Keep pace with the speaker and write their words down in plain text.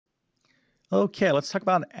Okay, let's talk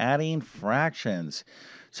about adding fractions.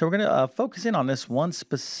 So we're going to focus in on this one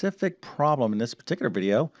specific problem in this particular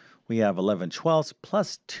video. We have 11/12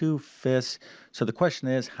 plus 2/5. So the question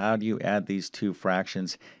is, how do you add these two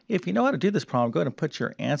fractions? If you know how to do this problem, go ahead and put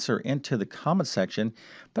your answer into the comment section.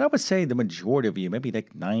 But I would say the majority of you, maybe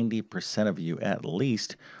like 90% of you at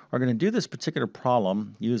least, are going to do this particular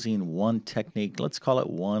problem using one technique. Let's call it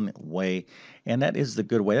one way. And that is the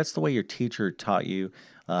good way. That's the way your teacher taught you,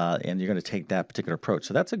 and you're going to take that particular approach.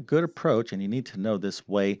 So that's a good approach, and you need to know this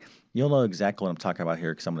way. You'll know exactly what I'm talking about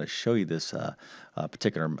here because I'm going to show you this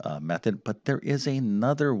particular method. But there is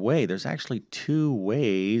another way. There's actually two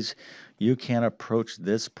ways you can approach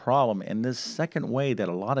this problem. And this second way that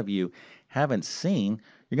a lot of you haven't seen,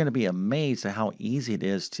 you're going to be amazed at how easy it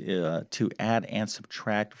is to add and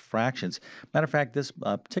subtract fractions. Matter of fact, this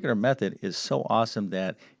particular method is so awesome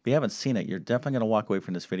that if you haven't seen it, you're definitely going to walk away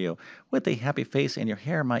from this video with a happy face, and your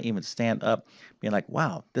hair might even stand up, being like,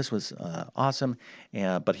 wow, this was awesome.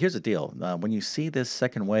 But here's the deal. When you see this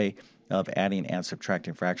second way of adding and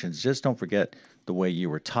subtracting fractions, just don't forget the way you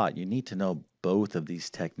were taught. You need to know both of these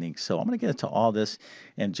techniques. So I'm going to get into all this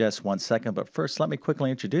in just one second. But first, let me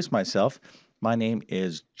quickly introduce myself. My name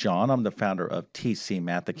is John. I'm the founder of TC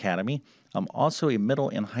Math Academy. I'm also a middle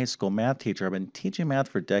and high school math teacher. I've been teaching math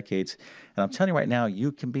for decades, and I'm telling you right now,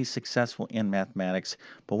 you can be successful in mathematics,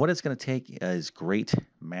 but what it's going to take is great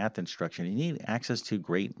math instruction. You need access to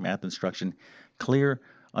great math instruction, clear,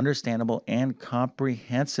 understandable, and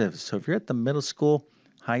comprehensive. So if you're at the middle school,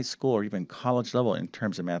 high school, or even college level in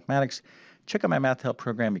terms of mathematics, check out my Math Help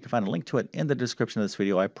program. You can find a link to it in the description of this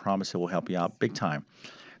video. I promise it will help you out big time.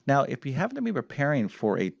 Now, if you happen to be preparing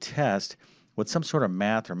for a test with some sort of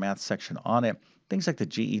math or math section on it, things like the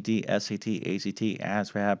GED, SAT, ACT,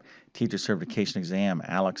 ASVAB, Teacher Certification Exam,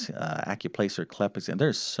 ALEX, AccuPlacer, CLEP exam,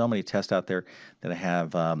 there's so many tests out there that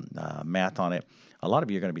have math on it. A lot of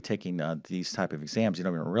you are going to be taking these type of exams. You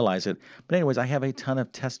don't even realize it. But anyways, I have a ton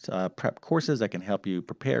of test prep courses that can help you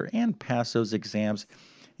prepare and pass those exams.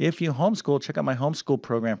 If you homeschool, check out my homeschool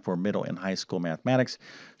program for middle and high school mathematics.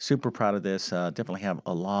 Super proud of this. Definitely have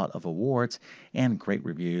a lot of awards and great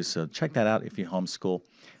reviews. So check that out if you homeschool.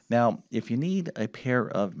 Now, if you need a pair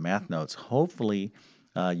of math notes, hopefully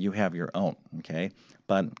you have your own, okay?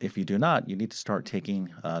 But if you do not, you need to start taking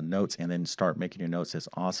notes and then start making your notes as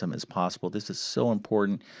awesome as possible. This is so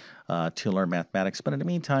important to learn mathematics. But in the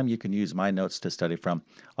meantime, you can use my notes to study from.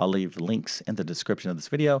 I'll leave links in the description of this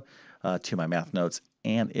video to my math notes.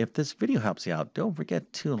 And if this video helps you out, don't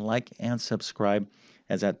forget to like and subscribe,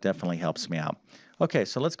 as that definitely helps me out. Okay,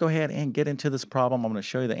 so let's go ahead and get into this problem. I'm going to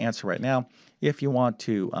show you the answer right now. If you want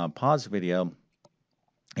to pause the video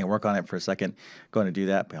and work on it for a second, go ahead and do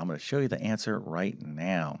that. But I'm going to show you the answer right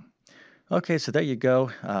now. Okay, so there you go.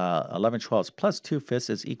 11/12 plus 2/5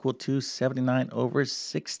 is equal to 79 over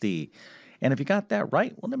 60. And if you got that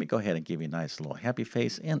right, well, let me go ahead and give you a nice little happy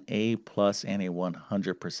face, an A plus and a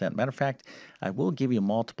 100%. Matter of fact, I will give you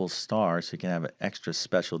multiple stars so you can have an extra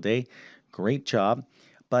special day. Great job.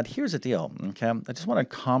 But here's the deal, okay? I just want to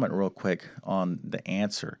comment real quick on the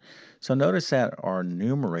answer. So notice that our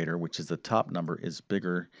numerator, which is the top number, is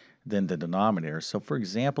bigger than the denominator. So for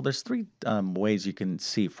example, there's three ways you can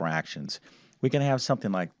see fractions. We can have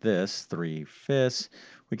something like this, 3/5.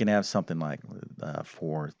 We can have something like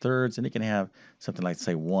 4/3, and you can have something like,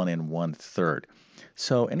 say, 1 and 1/3.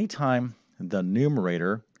 So anytime the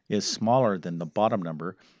numerator is smaller than the bottom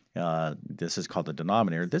number, this is called the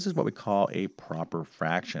denominator. This is what we call a proper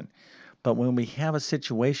fraction. But when we have a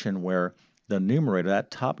situation where the numerator,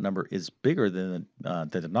 that top number, is bigger than the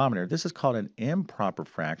denominator, this is called an improper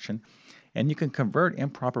fraction. And you can convert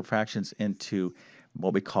improper fractions into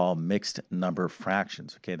what we call mixed number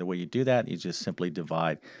fractions. Okay, the way you do that, you just simply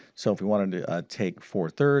divide. So if we wanted to take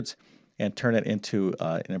 4/3 and turn it into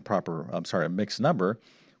a mixed number,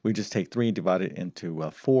 we just take 3 and divide it into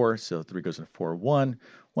 4. So 3 goes into 4, 1.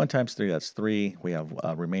 1 times 3, that's 3. We have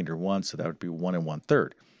remainder 1, so that would be 1 and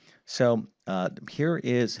 1/3. So here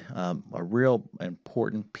is a real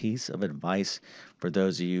important piece of advice for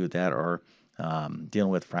those of you that are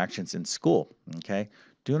dealing with fractions in school, okay?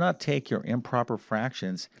 Do not take your improper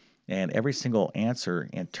fractions and every single answer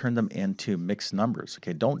and turn them into mixed numbers,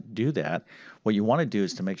 okay? Don't do that. What you want to do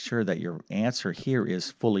is to make sure that your answer here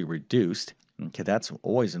is fully reduced, okay? That's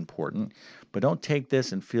always important. But don't take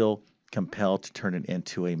this and feel compelled to turn it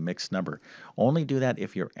into a mixed number. Only do that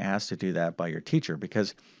if you're asked to do that by your teacher,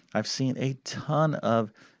 because I've seen a ton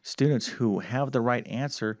of students who have the right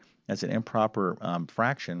answer as an improper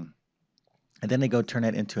fraction, and then they go turn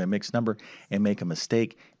that into a mixed number and make a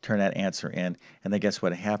mistake, turn that answer in, and then guess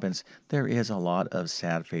what happens? There is a lot of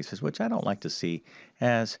sad faces, which I don't like to see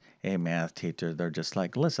as a math teacher. They're just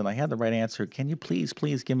like, listen, I had the right answer. Can you please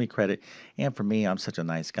give me credit? And for me, I'm such a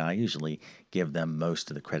nice guy. I usually give them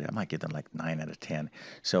most of the credit. I might give them like 9 out of 10.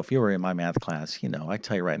 So if you were in my math class, I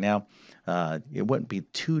tell you right now, it wouldn't be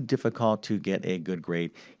too difficult to get a good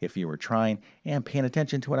grade if you were trying and paying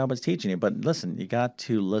attention to what I was teaching you. But listen, you got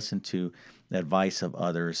to listen to the advice of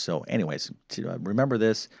others. So, anyways, remember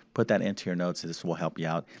this, put that into your notes. This will help you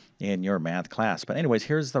out in your math class. But, anyways,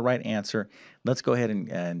 here's the right answer. Let's go ahead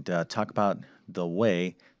and talk about the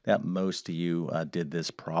way that most of you did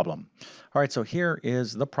this problem. All right, so here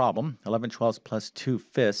is the problem, 11/12 plus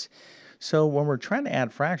 2/5. So when we're trying to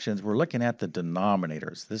add fractions, we're looking at the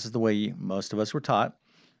denominators. This is the way most of us were taught.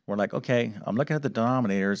 We're like, okay, I'm looking at the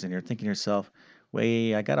denominators, and you're thinking to yourself,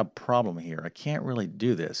 wait, I got a problem here. I can't really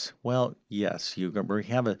do this. Well, yes, we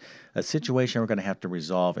have a situation we're going to have to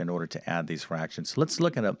resolve in order to add these fractions. So let's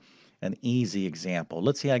look at an easy example.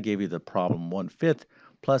 Let's say I gave you the problem 1/5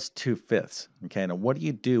 plus 2/5. Okay, now what do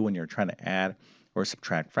you do when you're trying to add or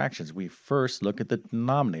subtract fractions? We first look at the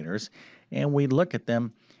denominators, and we look at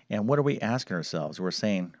them, and what are we asking ourselves? We're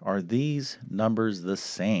saying, are these numbers the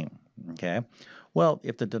same? Okay, well,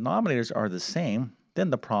 if the denominators are the same, then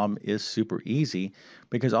the problem is super easy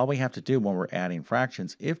because all we have to do when we're adding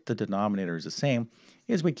fractions, if the denominator is the same,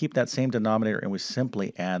 is we keep that same denominator and we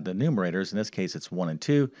simply add the numerators. In this case, it's 1 and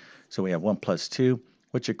 2. So we have 1 plus 2,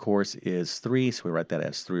 which of course is 3. So we write that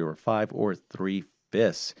as 3 over 5 or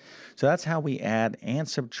 3/5. So that's how we add and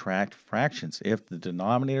subtract fractions. If the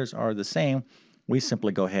denominators are the same, we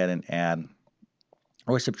simply go ahead and add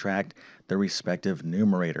or subtract the respective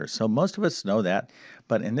numerators. So most of us know that,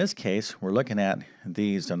 but in this case, we're looking at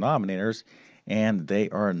these denominators and they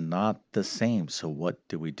are not the same. So what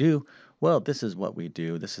do we do? Well, this is what we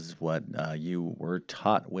do. This is what you were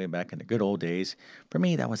taught way back in the good old days. For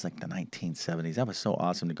me, that was like the 1970s. That was so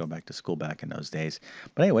awesome to go back to school back in those days.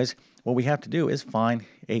 But anyways, what we have to do is find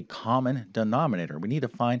a common denominator. We need to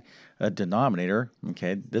find a denominator.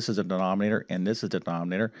 Okay, this is a denominator and this is a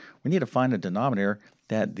denominator. We need to find a denominator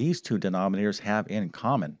that these two denominators have in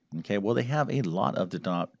common. Okay, well, they have a lot of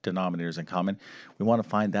denominators in common. We want to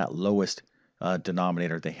find that lowest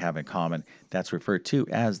denominator they have in common. That's referred to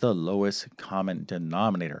as the lowest common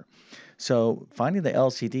denominator. So finding the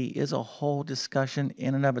LCD is a whole discussion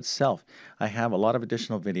in and of itself. I have a lot of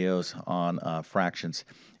additional videos on fractions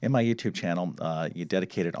in my YouTube channel you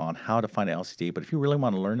dedicated on how to find an LCD. But if you really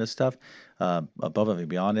want to learn this stuff above and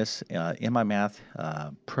beyond this, in my math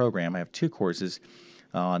program, I have 2 courses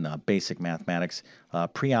on basic mathematics.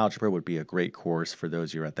 Pre-Algebra would be a great course for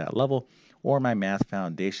those who are at that level, or my Math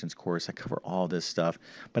Foundations course. I cover all this stuff.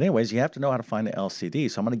 But anyways, you have to know how to find the LCD.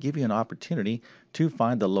 So I'm going to give you an opportunity to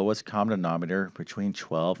find the lowest common denominator between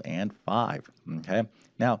 12 and 5. Okay.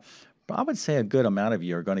 Now, I would say a good amount of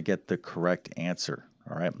you are going to get the correct answer.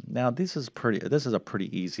 All right. Now, this is a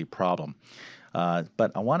pretty easy problem.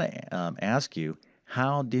 But I want to ask you,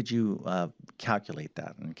 how did you calculate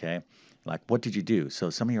that? Okay. Like, what did you do? So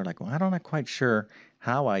some of you are like, well, I'm not quite sure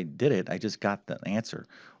how I did it. I just got the answer.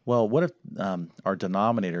 Well, what if our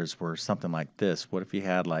denominators were something like this? What if you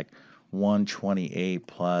had like 128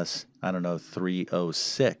 plus, I don't know,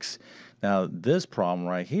 306? Now, this problem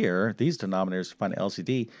right here, these denominators to find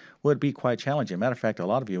LCD would be quite challenging. Matter of fact, a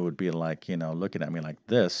lot of you would be like, looking at me like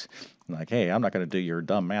this, like, hey, I'm not going to do your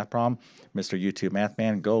dumb math problem. Mr. YouTube Math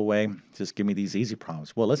Man, go away. Just give me these easy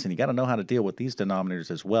problems. Well, listen, you got to know how to deal with these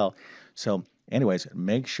denominators as well. So anyways,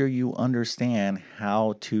 make sure you understand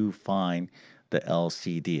how to find the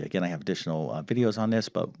LCD. Again, I have additional videos on this,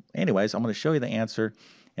 but anyways, I'm going to show you the answer,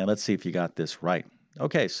 and let's see if you got this right.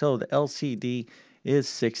 Okay, so the LCD is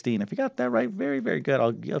 60, and if you got that right, very, very good.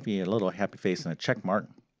 I'll give you a little happy face and a check mark.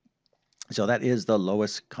 So that is the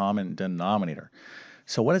lowest common denominator.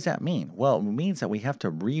 So what does that mean? Well, it means that we have to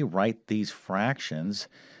rewrite these fractions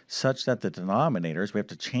such that the denominators, we have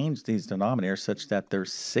to change these denominators such that they're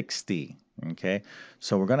 60. Okay,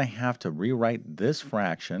 so we're going to have to rewrite this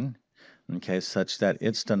fraction, okay, such that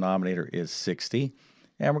its denominator is 60.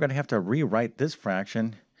 And we're going to have to rewrite this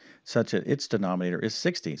fraction such that its denominator is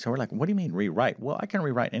 60. So we're like, what do you mean rewrite? Well, I can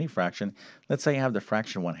rewrite any fraction. Let's say I have the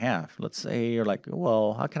fraction 1/2. Let's say you're like,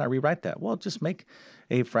 well, how can I rewrite that? Well, just make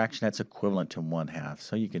a fraction that's equivalent to 1/2.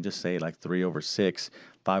 So you can just say like 3 over 6,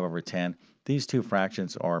 5 over 10. These two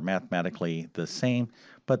fractions are mathematically the same,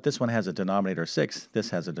 but this one has a denominator 6.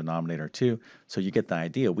 This has a denominator 2. So you get the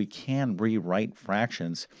idea. We can rewrite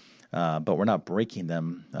fractions, but we're not breaking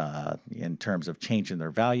them in terms of changing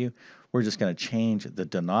their value. We're just going to change the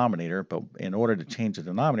denominator, but in order to change the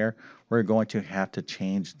denominator, we're going to have to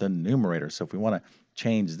change the numerator. So if we want to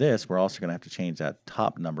change this, we're also going to have to change that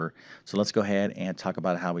top number. So let's go ahead and talk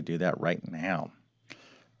about how we do that right now.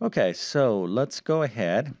 Okay, so let's go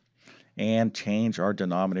ahead and change our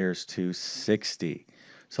denominators to 60.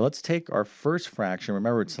 So let's take our first fraction.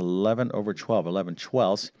 Remember, it's 11 over 12, 11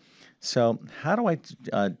 twelfths. So how do I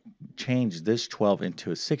change this 12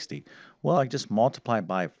 into a 60? Well, I just multiply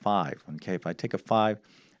by 5. Okay, if I take a 5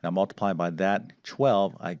 and I multiply by that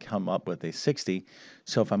 12, I come up with a 60.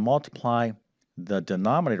 So if I multiply the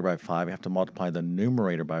denominator by 5, I have to multiply the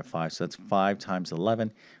numerator by 5. So that's 5 times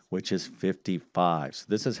 11, which is 55. So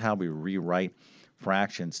this is how we rewrite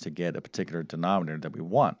fractions to get a particular denominator that we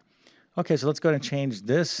want. Okay, so let's go ahead and change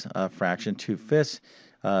this fraction, 2/5,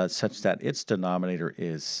 such that its denominator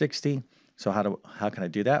is 60. So how can I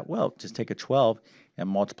do that? Well, just take a 12 and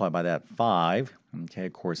multiply by that 5. Okay,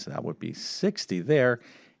 of course, that would be 60 there.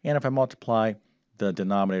 And if I multiply the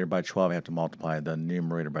denominator by 12, I have to multiply the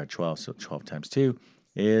numerator by 12. So 12 times 2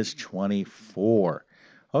 is 24.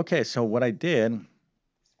 Okay, so what I did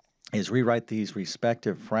is rewrite these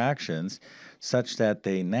respective fractions such that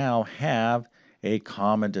they now have a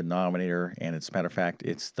common denominator, and as a matter of fact,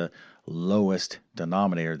 it's the lowest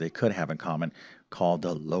denominator they could have in common, called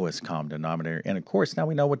the lowest common denominator. And of course, now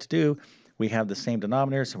we know what to do. We have the same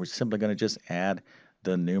denominator, so we're simply going to just add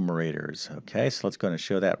the numerators. Okay, so let's go ahead and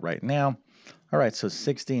show that right now. All right, so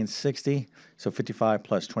 60 and 60, so 55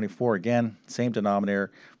 plus 24, again, same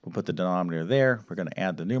denominator. We'll put the denominator there. We're going to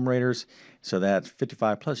add the numerators. So that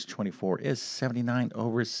 55 plus 24 is 79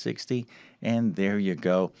 over 60, and there you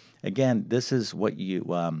go. Again, this is what you,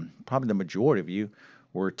 probably the majority of you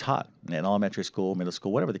were taught in elementary school, middle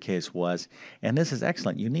school, whatever the case was, and this is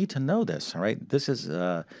excellent. You need to know this, all right? This is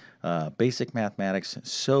basic mathematics,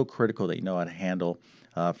 so critical that you know how to handle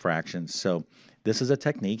fractions. So this is a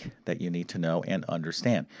technique that you need to know and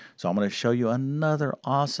understand. So I'm going to show you another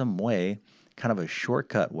awesome way, kind of a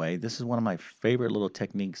shortcut way. This is one of my favorite little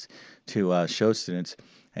techniques to show students,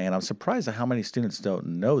 and I'm surprised at how many students don't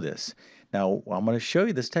know this. Now, I'm going to show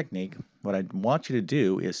you this technique. What I want you to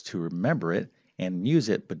do is to remember it and use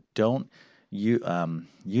it, but don't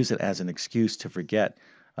use it as an excuse to forget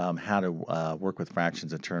how to work with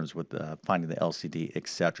fractions in terms with finding the LCD,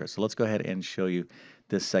 etc. So let's go ahead and show you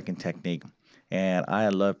this second technique. And I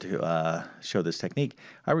love to show this technique.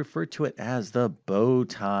 I refer to it as the bow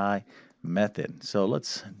tie method. So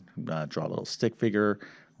let's draw a little stick figure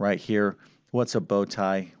right here. What's a bow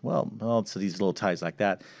tie? Well, it's these little ties like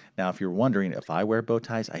that. Now, if you're wondering if I wear bow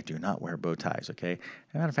ties, I do not wear bow ties, okay? As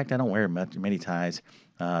a matter of fact, I don't wear many ties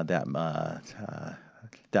that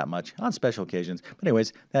much on special occasions. But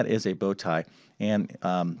anyways, that is a bow tie. And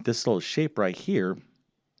this little shape right here,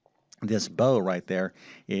 this bow right there,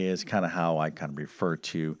 is kind of how I kind of refer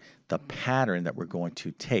to the pattern that we're going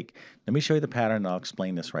to take. Let me show you the pattern and I'll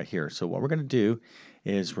explain this right here. So what we're going to do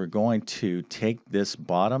is we're going to take this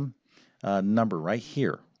bottom number right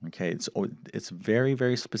here. Okay, it's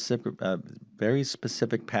very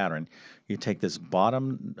specific pattern. You take this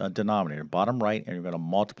bottom denominator, bottom right, and you're going to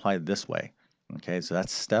multiply this way. Okay, so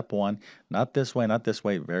that's step one. Not this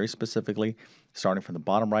way, very specifically. Starting from the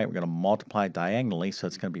bottom right, we're going to multiply diagonally, so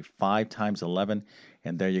it's going to be 5 times 11,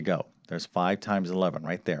 and there you go. There's 5 times 11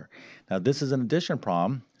 right there. Now, this is an addition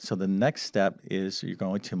problem, so the next step is you're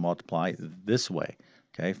going to multiply this way,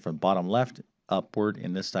 okay, from bottom left upward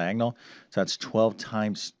in this diagonal. So that's 12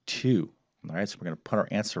 times 2. All right, so we're going to put our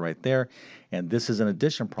answer right there, and this is an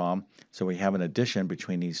addition problem, so we have an addition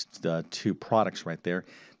between these two products right there.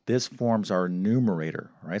 This forms our numerator,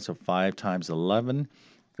 right? So 5 times 11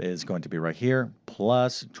 is going to be right here,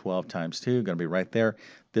 plus 12 times 2, going to be right there.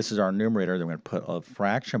 This is our numerator. Then we're going to put a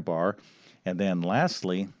fraction bar. And then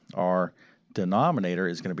lastly, our denominator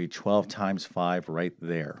is going to be 12 times 5 right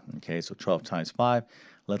there. Okay, so 12 times 5.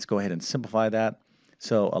 Let's go ahead and simplify that.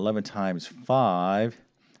 So 11 times 5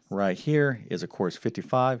 right here is, of course,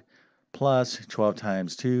 55, plus 12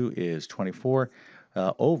 times 2 is 24.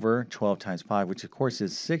 Over 12 times 5, which of course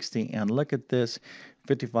is 60. And look at this,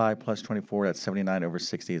 55 plus 24, that's 79 over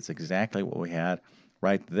 60. It's exactly what we had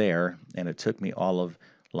right there. And it took me all of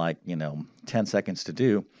 10 seconds to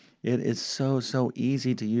do. It is so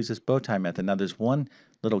easy to use this bow tie method. Now, there's one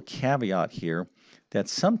little caveat here that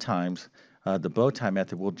sometimes the bow tie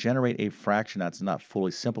method will generate a fraction that's not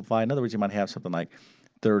fully simplified. In other words, you might have something like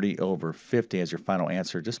 30 over 50 as your final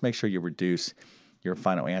answer. Just make sure you reduce your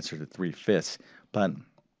final answer to 3/5. But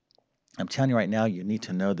I'm telling you right now, you need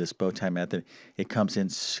to know this bow tie method. It comes in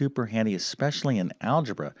super handy, especially in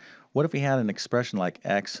algebra. What if we had an expression like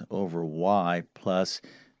x over y plus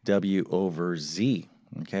w over z?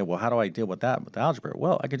 Okay, well, how do I deal with that with algebra?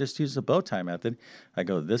 Well, I could just use the bow tie method. I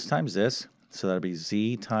go this times this, so that'll be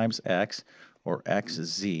z times x, or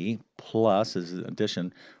xz, plus, is an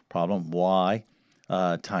addition problem, y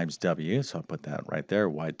times w. So I'll put that right there,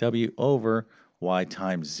 yw over y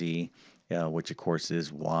times z, which of course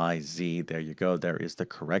is yz. There you go. There is the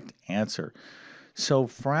correct answer. So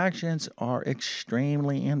fractions are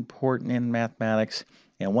extremely important in mathematics,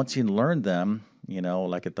 and once you learn them,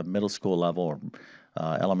 like at the middle school level or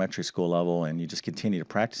elementary school level, and you just continue to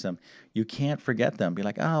practice them, you can't forget them. Be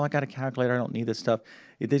like, oh, I got a calculator, I don't need this stuff.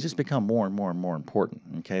 They just become more and more and more important.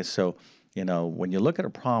 Okay, so when you look at a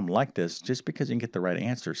problem like this, just because you can get the right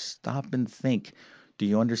answer, stop and think. Do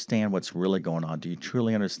you understand what's really going on? Do you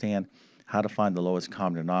truly understand how to find the lowest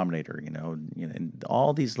common denominator? And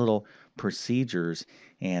all these little procedures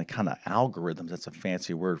and kind of algorithms, that's a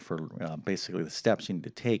fancy word for basically the steps you need to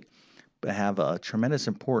take, have a tremendous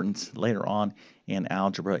importance later on in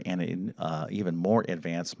algebra and in even more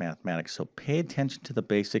advanced mathematics. So pay attention to the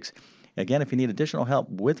basics. Again, if you need additional help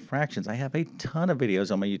with fractions, I have a ton of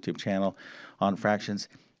videos on my YouTube channel on fractions.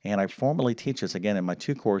 And I formally teach this again in my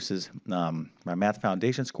two courses, my Math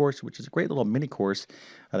Foundations course, which is a great little mini course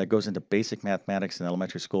that goes into basic mathematics in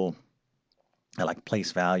elementary school. I like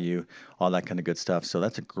place value, all that kind of good stuff. So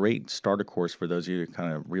that's a great starter course for those of you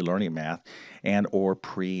kind of relearning math and or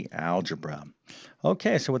pre-algebra.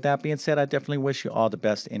 Okay, so with that being said, I definitely wish you all the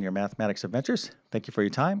best in your mathematics adventures. Thank you for your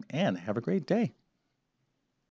time and have a great day.